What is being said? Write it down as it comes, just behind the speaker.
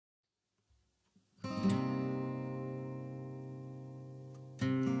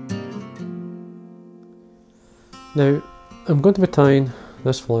Now I'm going to be tying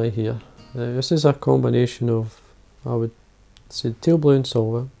this fly here. This is a combination of, I would say, Teal Blue and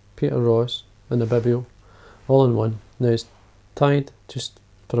Silver, Peter Ross and the Bibio all in one. Now it's tied just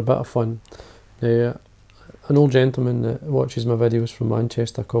for a bit of fun. Now an old gentleman that watches my videos from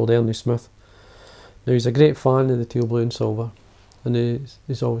Manchester called Ernie Smith. Now he's a great fan of the Teal Blue and Silver, and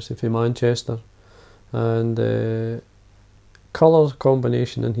he's obviously from Manchester, and colour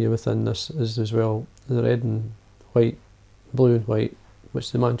combination in here within this is as well the red and white, blue and white,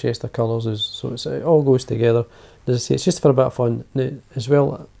 which the Manchester colours is, so it all goes together. As I say, it's just for a bit of fun. Now, as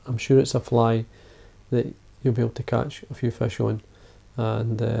well, I'm sure it's a fly that you'll be able to catch a few fish on,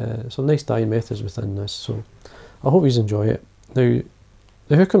 and some nice dyeing methods within this, so I hope you enjoy it. Now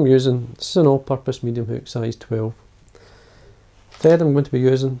the hook I'm using, this is an all-purpose medium hook, size 12. Thread I'm going to be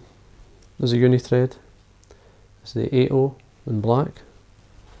using is a uni thread. It's the 8O in black.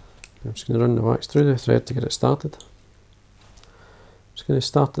 I'm just going to run the wax through the thread to get it started. I'm just going to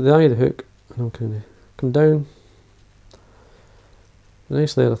start at the eye of the hook, and I'm going to come down a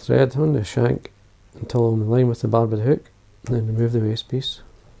nice layer of thread on the shank until I'm in line with the barb of the hook, and then remove the waste piece.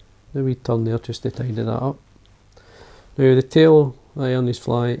 The wee turn there just to tidy that up. Now the tail eye on this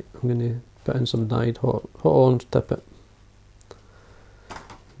fly, I'm going to put in some dyed hot orange Tippet.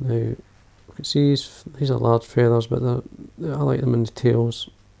 Now you can see these are large feathers, but I like them in the tails.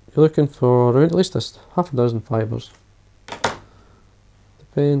 You're looking for around at least half a dozen fibres.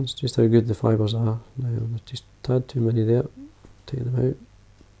 Depends just how good the fibres are. Now I've just had too many there, take them out.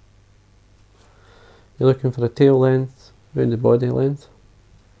 You're looking for a tail length around the body length.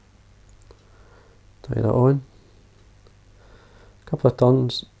 Tie that on. A couple of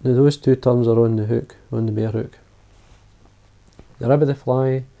turns. Now those two turns are on the hook, on the bare hook. The rib of the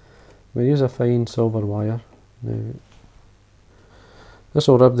fly, we use a fine silver wire. Now this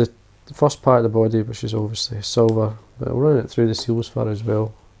will rib the first part of the body, which is obviously silver, but I'll run it through the seal's fur as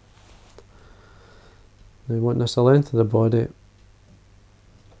well. Now you want this the length of the body.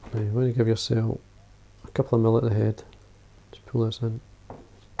 Now you want to give yourself a couple of mil at the head. Just pull this in.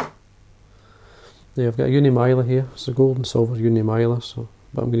 Now I've got a uni miler here. It's a gold and silver uni miler,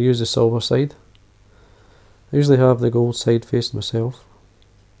 but I'm going to use the silver side. I usually have the gold side facing myself.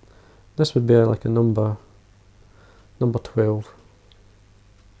 This would be like a number 12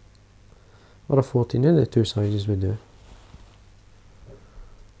 or a 14. Any of the two sizes would do.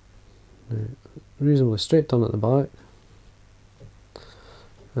 Now, reasonably straight turn at the back,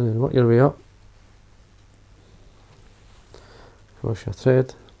 and then work your way up across your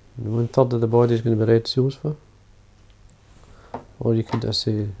thread. And 1/3 of the body is going to be red seal's fur, or you could just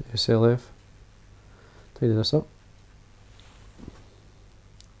say SLF. Tidy this up.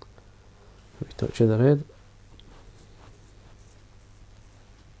 A touch of the red.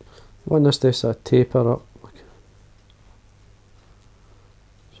 I want this to sort of taper up.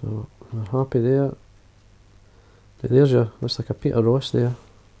 So we're happy there. Now there's that's like a Peter Ross there.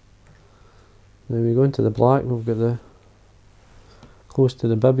 Now we go into the black, we've got the close to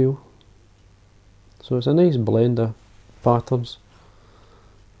the Bibio. So it's a nice blend of patterns.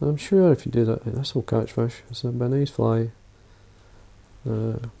 And I'm sure if you do that, this will catch fish. It's a nice fly.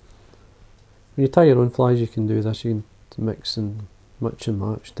 When you tie your own flies, you can do this. You can mix and match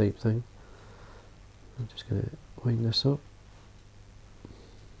type thing. I'm just going to wind this up.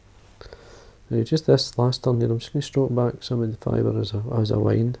 Now just this last turn here, I'm just going to stroke back some of the fibre as I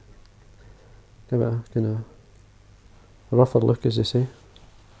wind. Give it a kind of rougher look, as they say.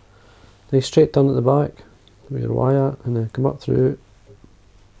 Nice straight turn at the back with your wire, and then come up through.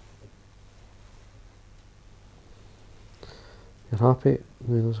 You're happy.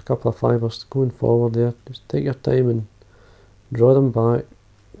 There's a couple of fibres going forward there. Just take your time and draw them back.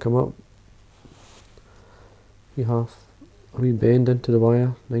 Come up. You have a wee bend into the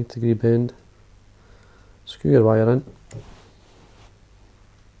wire, 90-degree bend. Screw your wire in.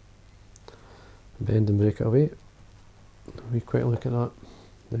 Bend and break it away. A wee quick look at that.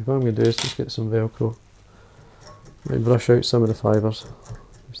 Now what I'm going to do is just get some Velcro. Might brush out some of the fibres,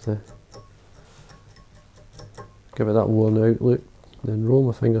 just to give it that worn out look. Then roll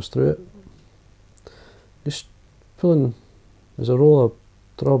my fingers through it. Just pulling, as I roll,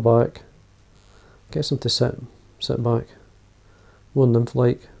 I draw back, gets them to sit back, more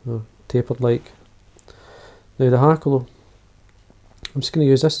nymph-like or tapered-like. Now the hackle, I'm just going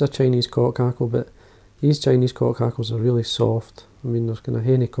to use, this is a Chinese cock hackle, but these Chinese cock hackles are really soft. I mean, they're kind of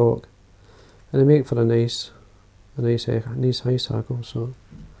henny cock, and they make for a nice hackle. So,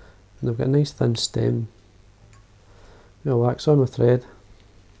 and they've got a nice thin stem. I'll wax on my thread.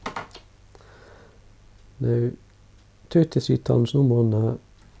 Now, 2 to 3 turns, no more than that,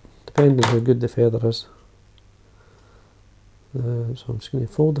 depending on how good the feather is. So I'm just going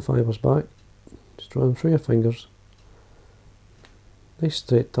to fold the fibres back, just draw them through your fingers, nice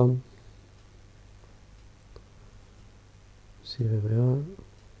straight turn, see where we are.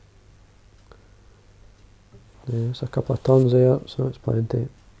 There's a couple of turns there, so that's plenty.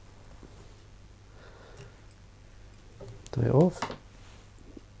 Tie it off,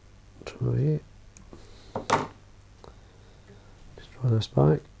 trim away, just draw this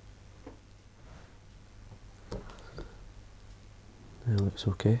back. That looks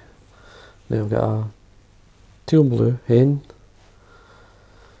okay. Now I've got a teal blue hen.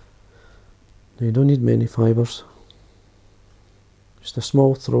 Now you don't need many fibres, just a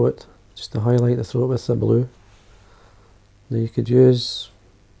small throat, just to highlight the throat with the blue. Now you could use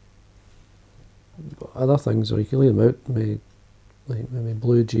other things, or you could leave them out, maybe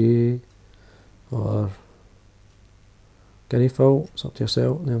blue jay or guinea fowl, it's up to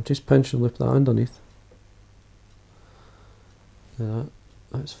yourself. Now just pinch and loop that underneath. Now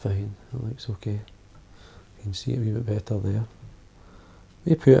that's fine, that looks okay. You can see it a wee bit better there.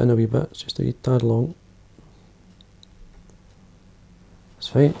 Maybe put it in a wee bit, it's just a wee tad long. It's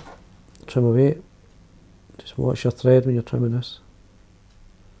fine. Trim away. Just watch your thread when you're trimming this.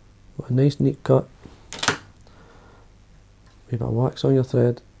 Got a nice neat cut. Wee bit of wax on your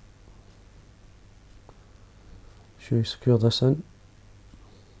thread. Should we secure this in?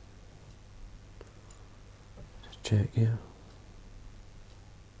 Just check here.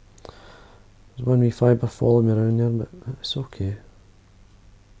 There's one wee fibre following me around there, but it's okay.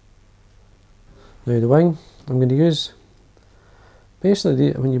 Now the wing, I'm going to use,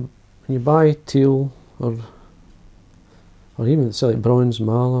 basically when you buy teal or even say like bronze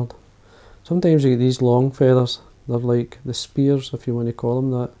mallard, sometimes you get these long feathers. They're like the spears, if you want to call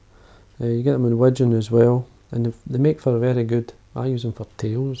them that. You get them in Widgeon as well, and they make for a very good, I use them for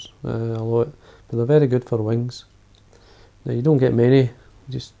tails a lot, but they're very good for wings. Now you don't get many,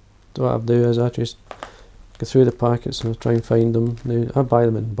 just what I do is I just go through the packets and I try and find them. Now I buy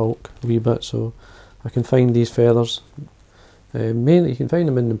them in bulk a wee bit, so I can find these feathers. Mainly you can find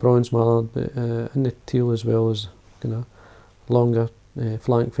them in the bronze mallard, but in the teal as well as kind of longer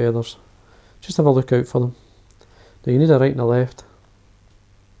flank feathers. Just have a look out for them. Now you need a right and a left.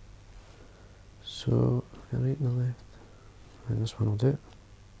 So a right and a left, and this one will do it.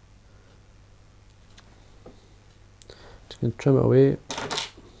 Just going to trim it away.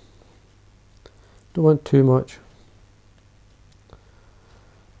 Don't want too much.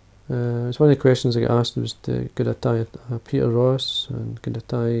 It's one of the questions I get asked was could I tie a Peter Ross and could I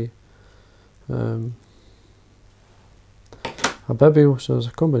tie a Bibio, so there's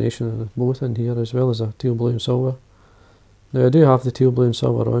a combination of both in here as well as a teal blue and silver. Now I do have the teal blue and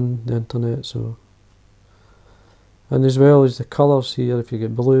silver on the internet, so, and as well as the colours here, if you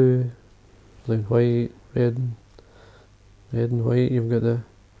get blue, blue and white, red and white, you've got the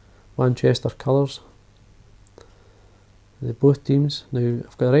Manchester colours. Both teams. Now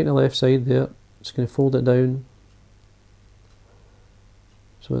I've got the right and the left side there. Just going to fold it down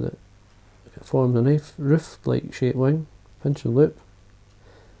so that it forms a nice roof-like shaped wing. Pinch and loop.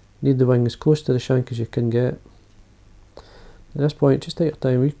 Need the wing as close to the shank as you can get. At this point, just take your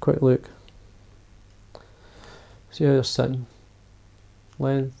time, wee quick look. See how they're sitting.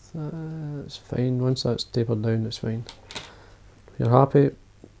 Length, it's fine. Once that's tapered down, it's fine. If you're happy,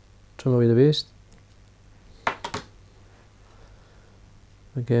 trim away the waste.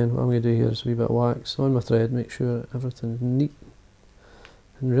 Again, what I'm going to do here is a wee bit of wax on my thread, make sure everything's neat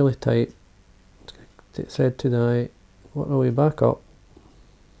and really tight. Just going to take the thread to the eye, work my way back up,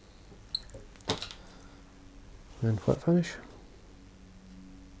 and flip finish.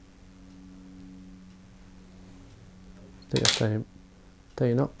 Take your time,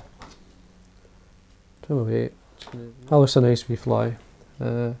 tighten up, trim away. That looks a nice wee fly.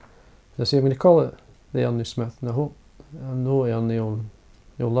 As I say, I'm going to call it the Ernie Smith, and I know Ernie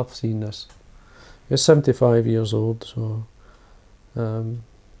you'll love seeing this. He's 75 years old, so I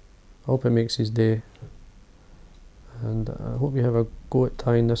hope it makes his day, and I hope you have a go at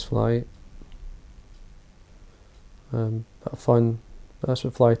tying this fly. Bit of fun, but that's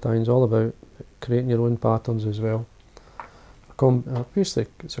what fly tying is all about, creating your own patterns as well. Basically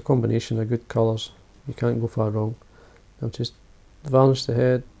it's a combination of good colours, you can't go far wrong. I'll just varnish the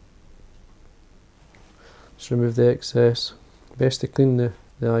head, just remove the excess. Best to clean the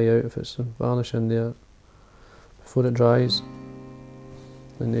eye out if it's some varnish in there before it dries,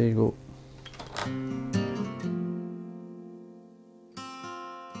 and there you go.